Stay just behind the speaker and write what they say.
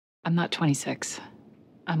I'm not 26.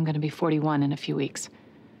 I'm gonna be 41 in a few weeks.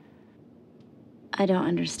 I don't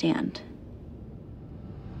understand.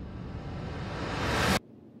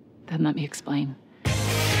 Then let me explain.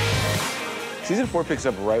 Season 4 picks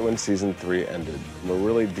up right when Season 3 ended. We're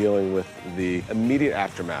really dealing with the immediate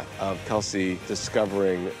aftermath of Kelsey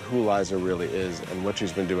discovering who Liza really is and what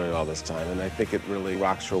she's been doing all this time, and I think it really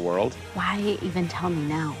rocks her world. Why even tell me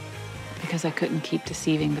now? Because I couldn't keep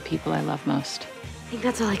deceiving the people I love most. I think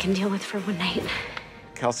that's all I can deal with for one night.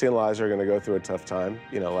 Kelsey and Liza are going to go through a tough time.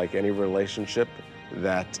 You know, like any relationship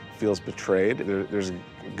that feels betrayed, there's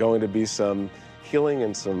going to be some healing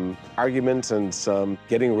and some arguments and some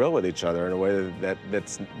getting real with each other in a way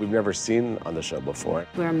that's we've never seen on the show before.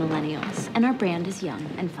 We're millennials, and our brand is young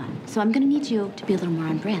and fun. So I'm gonna need you to be a little more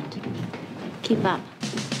on brand. Keep up.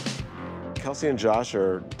 Kelsey and Josh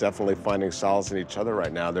are definitely finding solace in each other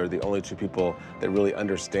right now. They're the only two people that really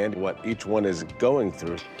understand what each one is going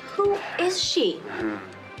through. Who is she?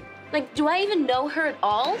 Like, do I even know her at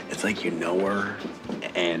all? It's like you know her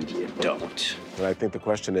and you don't. And I think the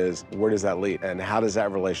question is, where does that lead? And how does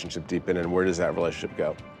that relationship deepen, and where does that relationship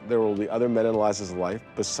go? There will be other men in Liza's life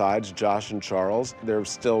besides Josh and Charles. They're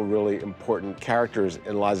still really important characters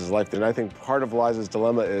in Liza's life. And I think part of Liza's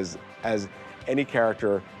dilemma is, as any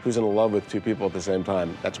character who's in love with two people at the same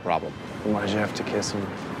time, that's a problem. Why'd you have to kiss him?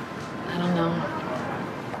 I don't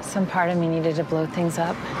know. Some part of me needed to blow things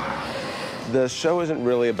up. The show isn't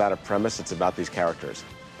really about a premise, it's about these characters.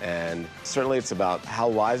 And certainly it's about how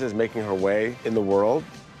Liza is making her way in the world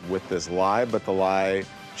with this lie, but the lie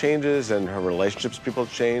changes and her relationships with people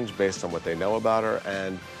change based on what they know about her.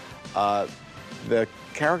 And the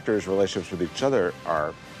characters' relationships with each other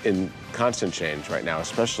are in constant change right now,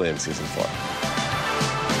 especially in Season 4.